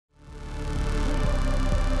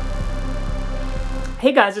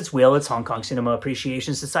Hey guys, it's Will. It's Hong Kong Cinema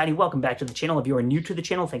Appreciation Society. Welcome back to the channel. If you are new to the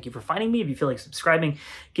channel, thank you for finding me. If you feel like subscribing,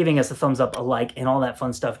 giving us a thumbs up, a like, and all that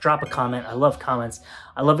fun stuff, drop a comment. I love comments.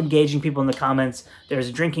 I love engaging people in the comments. There's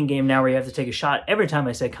a drinking game now where you have to take a shot every time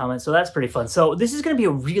I say comment, so that's pretty fun. So this is going to be a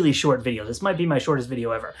really short video. This might be my shortest video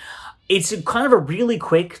ever. It's kind of a really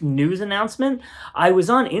quick news announcement. I was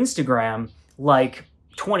on Instagram like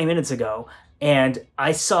 20 minutes ago, and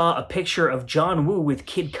I saw a picture of John Woo with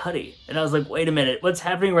Kid Cudi. And I was like, wait a minute, what's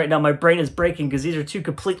happening right now? My brain is breaking because these are two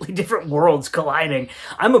completely different worlds colliding.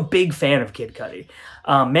 I'm a big fan of Kid Cudi.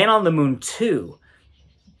 Man on the Moon 2,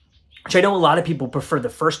 which I know a lot of people prefer the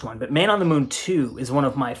first one, but Man on the Moon 2 is one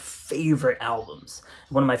of my favorite albums.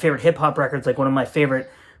 One of my favorite hip-hop records, like one of my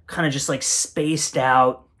favorite kind of just like spaced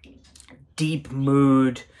out, deep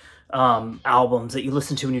mood albums that you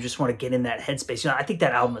listen to and you just want to get in that headspace. You know, I think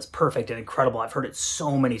that album is perfect and incredible. I've heard it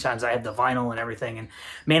so many times. I have the vinyl and everything. And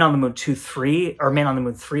Man on the Moon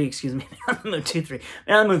 3, excuse me, Man on the Moon 2, 3.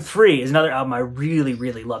 Man on the Moon 3 is another album I really,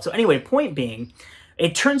 really love. So anyway, point being,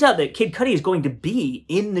 it turns out that Kid Cudi is going to be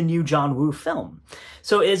in the new John Woo film.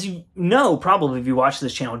 So as you know, probably if you watch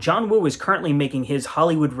this channel, John Woo is currently making his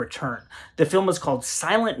Hollywood return. The film is called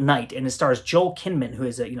Silent Night, and it stars Joel Kinnaman, who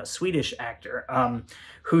is a Swedish actor,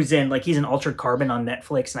 who's in, like, he's in Altered Carbon on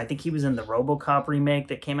Netflix, and I think he was in the RoboCop remake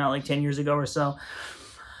that came out like 10 years ago or so.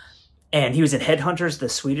 And he was in Headhunters, the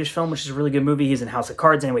Swedish film, which is a really good movie. He's in House of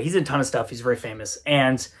Cards. Anyway, he's in a ton of stuff. He's very famous.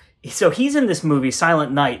 And so he's in this movie,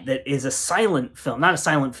 Silent Night, that is a silent film. Not a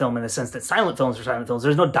silent film in the sense that silent films are silent films.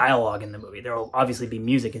 There's no dialogue in the movie. There will obviously be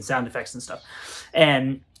music and sound effects and stuff.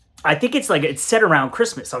 And I think it's set around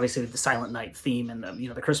Christmas, obviously, with the Silent Night theme and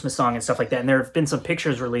the Christmas song and stuff like that. And there have been some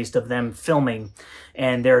pictures released of them filming,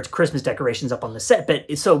 and there are Christmas decorations up on the set.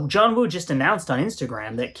 But so John Woo just announced on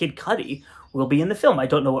Instagram that Kid Cudi will be in the film. I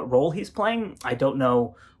don't know what role he's playing. I don't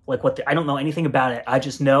know I don't know anything about it. I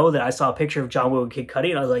just know that I saw a picture of John Woo and Kid Cudi,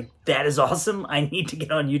 and I was like, that is awesome. I need to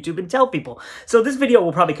get on YouTube and tell people. So this video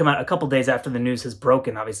will probably come out a couple days after the news has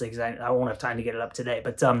broken, obviously, because I won't have time to get it up today.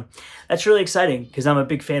 But that's really exciting because I'm a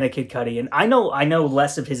big fan of Kid Cudi, and I know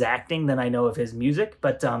less of his acting than I know of his music,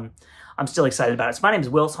 but I'm still excited about it. So my name is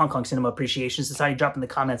Will, Hong Kong Cinema Appreciation Society. Drop in the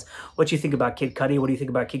comments what you think about Kid Cudi. What do you think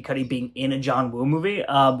about Kid Cudi being in a John Woo movie?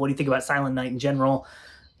 What do you think about Silent Night in general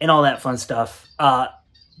and all that fun stuff?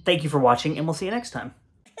 Thank you for watching, and we'll see you next time.